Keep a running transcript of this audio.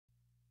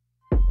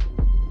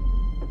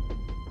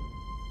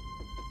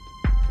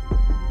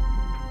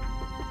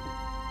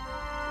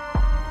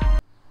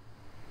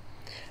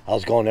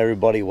How's it going,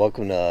 everybody?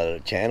 Welcome to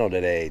the channel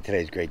today.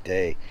 Today's a great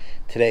day.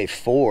 Today,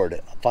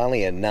 Ford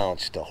finally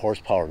announced the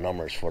horsepower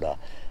numbers for the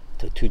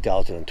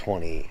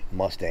 2020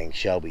 Mustang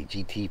Shelby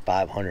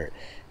GT500.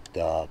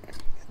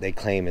 They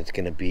claim it's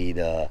going to be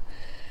the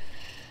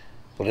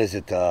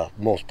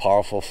most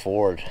powerful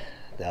Ford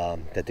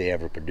that they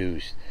ever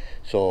produced.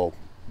 So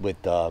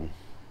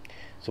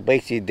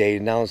basically, they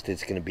announced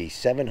it's going to be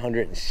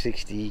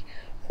 760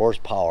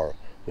 horsepower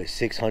with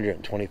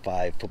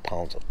 625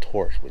 foot-pounds of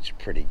torque, which is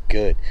pretty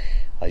good.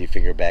 You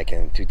figure back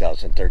in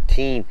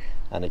 2013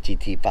 on the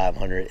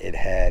GT500, it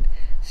had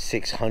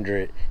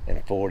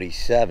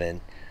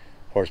 647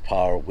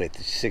 horsepower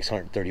with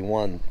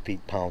 631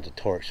 feet-pounds of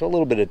torque. So a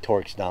little bit of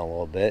torque's down a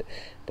little bit,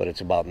 but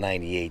it's about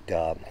 98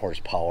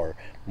 horsepower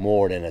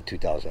more than a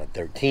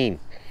 2013.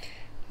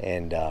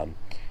 And then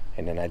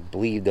I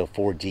believe the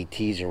Ford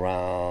GT's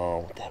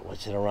around,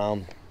 what's it,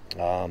 around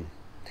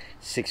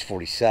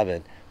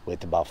 647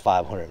 with about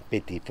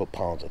 550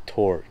 foot-pounds of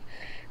torque.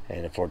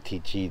 And the Ford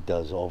TG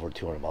does over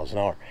 200 miles an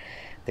hour.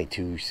 I think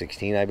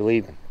 216, I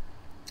believe.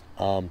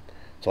 So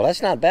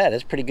that's not bad.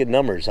 That's pretty good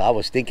numbers. I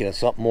was thinking of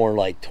something more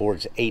like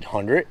towards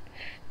 800,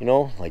 you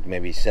know, like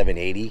maybe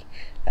 780.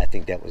 I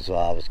think that was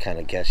I was kind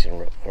of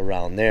guessing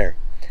around there.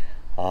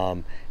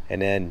 And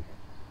then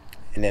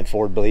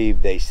Ford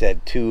believed, they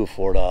said too,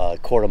 for the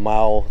quarter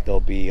mile they'll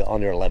be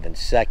under 11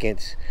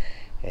 seconds,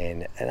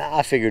 and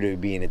I figured it would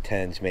be in the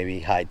tens,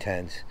 maybe high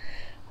tens,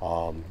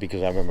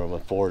 because I remember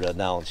when Ford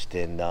announced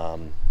at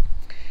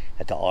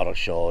the auto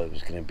show it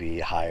was going to be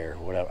higher,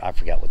 whatever. I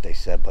forgot what they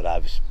said, but I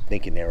was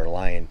thinking they were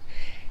lying.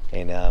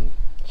 And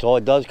so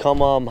it does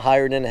come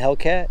higher than the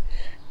HellCat,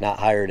 not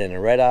higher than the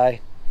Red Eye.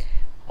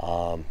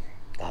 I'm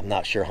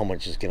not sure how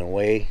much it's going to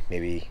weigh.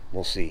 Maybe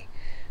we'll see.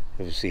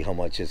 We'll see how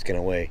much it's going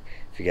to weigh.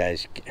 If you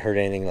guys heard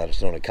anything, let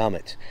us know in the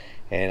comments.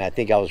 And I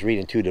think I was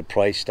reading too, the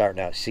price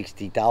starting out at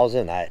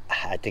 60,000. I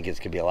think it's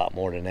gonna be a lot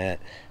more than that.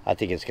 I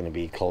think it's gonna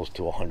be close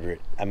to 100.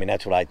 I mean,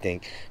 that's what I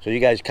think. So you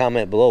guys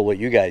comment below what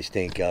you guys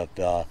think of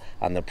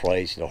on the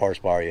price, the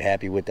horsepower. Are you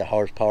happy with the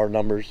horsepower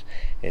numbers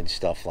and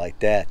stuff like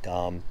that?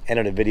 End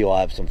of the video, I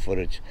have some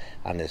footage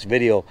on this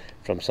video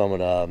from some of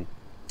the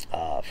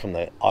from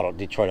the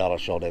Detroit Auto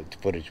Show, the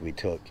footage we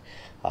took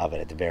of it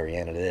at the very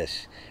end of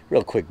this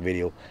real quick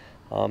video.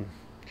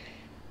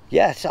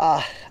 Yes,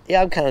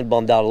 yeah, I'm kind of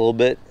bummed out a little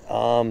bit.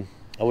 I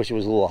wish it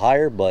was a little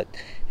higher, but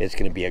it's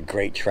going to be a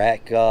great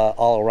track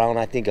all around.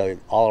 I think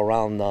all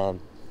around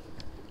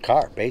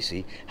car,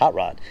 basically hot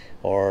rod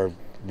or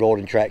road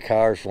and track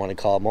cars, if you want to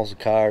call it muscle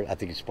car. I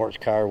think it's sports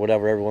car,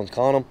 whatever everyone's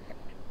calling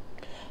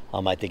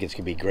them. I think it's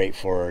going to be great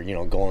for, you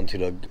know, going to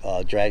the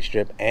drag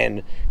strip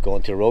and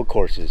going to the road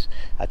courses.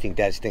 I think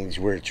that's things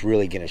where it's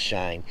really going to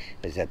shine,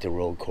 is at the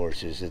road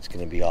courses. It's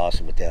going to be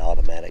awesome with that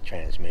automatic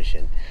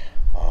transmission.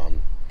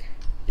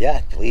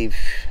 Yeah, I believe,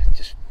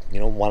 just, you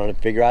know, wanted to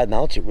figure out,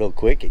 announce it real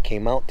quick. It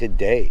came out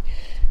today.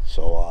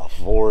 So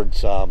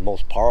Ford's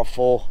most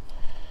powerful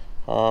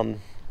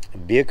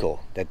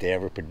vehicle that they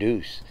ever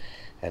produced,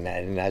 and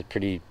that's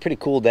pretty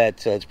cool.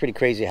 That it's pretty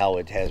crazy how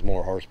it has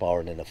more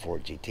horsepower than the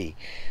Ford GT.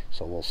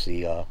 So we'll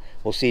see.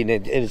 We'll see. And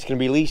it's going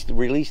to be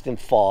released in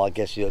fall. I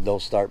guess they'll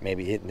start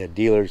maybe hitting the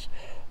dealers,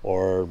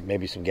 or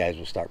maybe some guys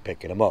will start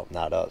picking them up,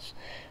 not us.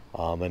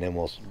 And then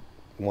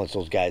once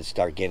those guys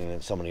start getting in,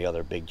 some of the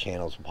other big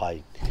channels will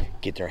probably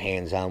get their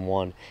hands on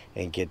one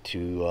and get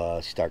to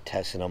start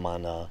testing them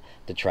on the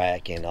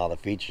track and all the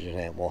features,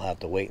 and we'll have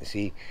to wait and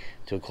see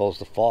till close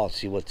to fall and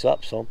see what's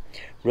up. So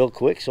real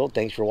quick, so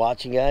thanks for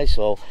watching, guys.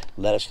 So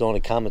let us know in the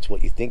comments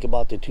what you think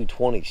about the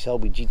 220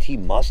 Shelby GT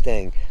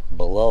Mustang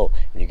below,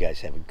 and you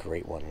guys have a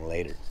great one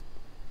later.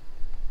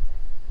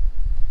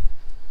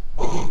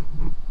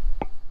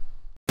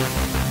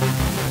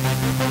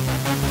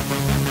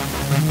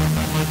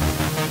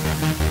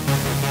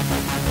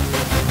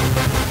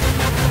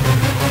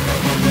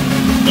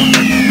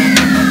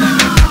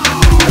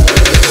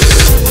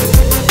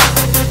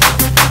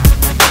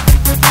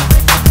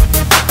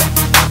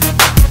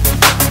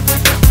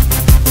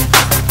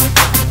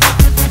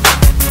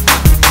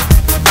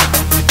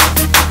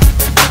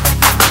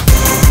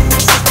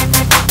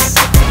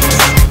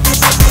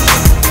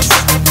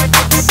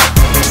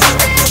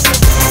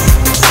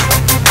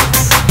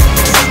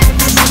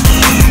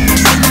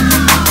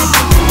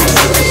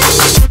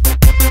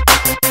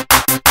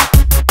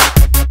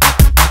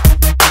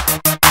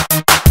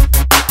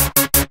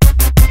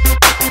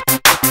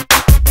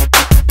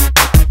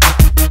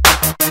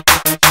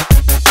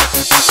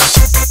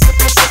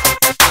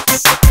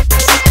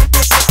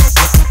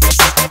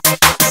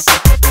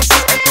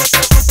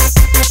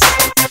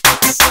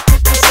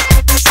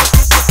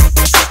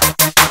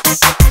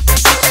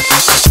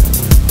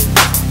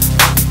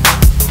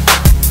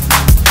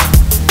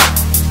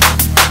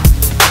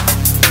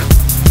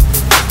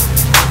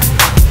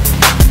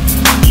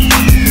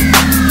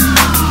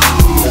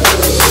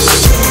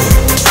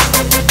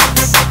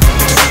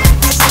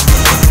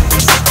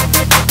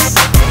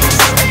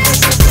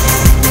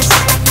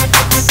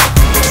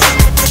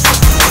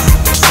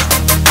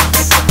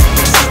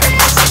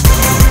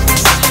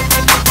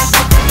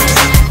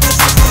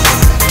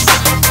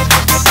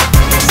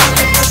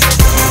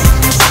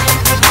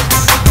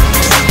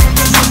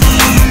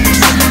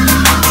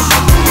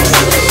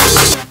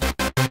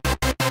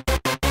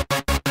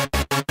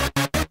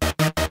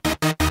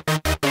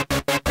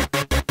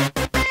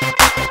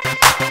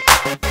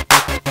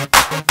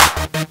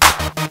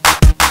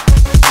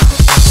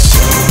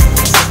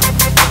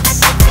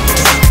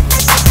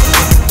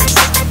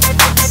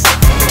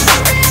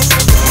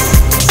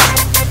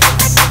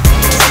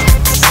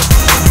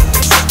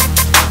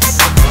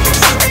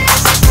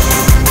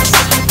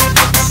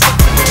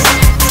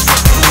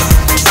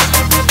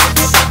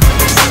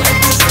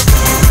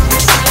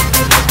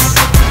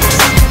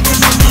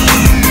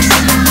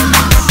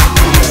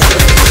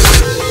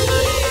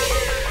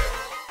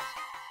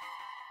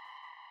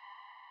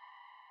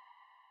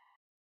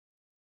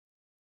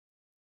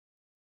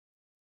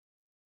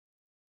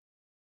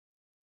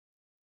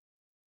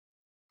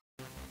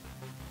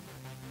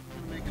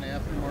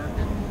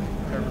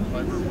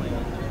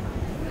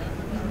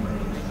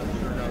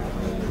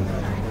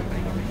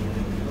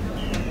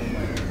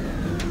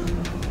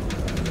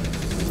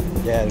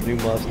 Yeah, the new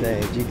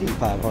Mustang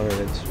GT500.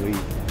 It's sweet.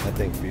 That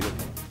thing's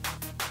beautiful.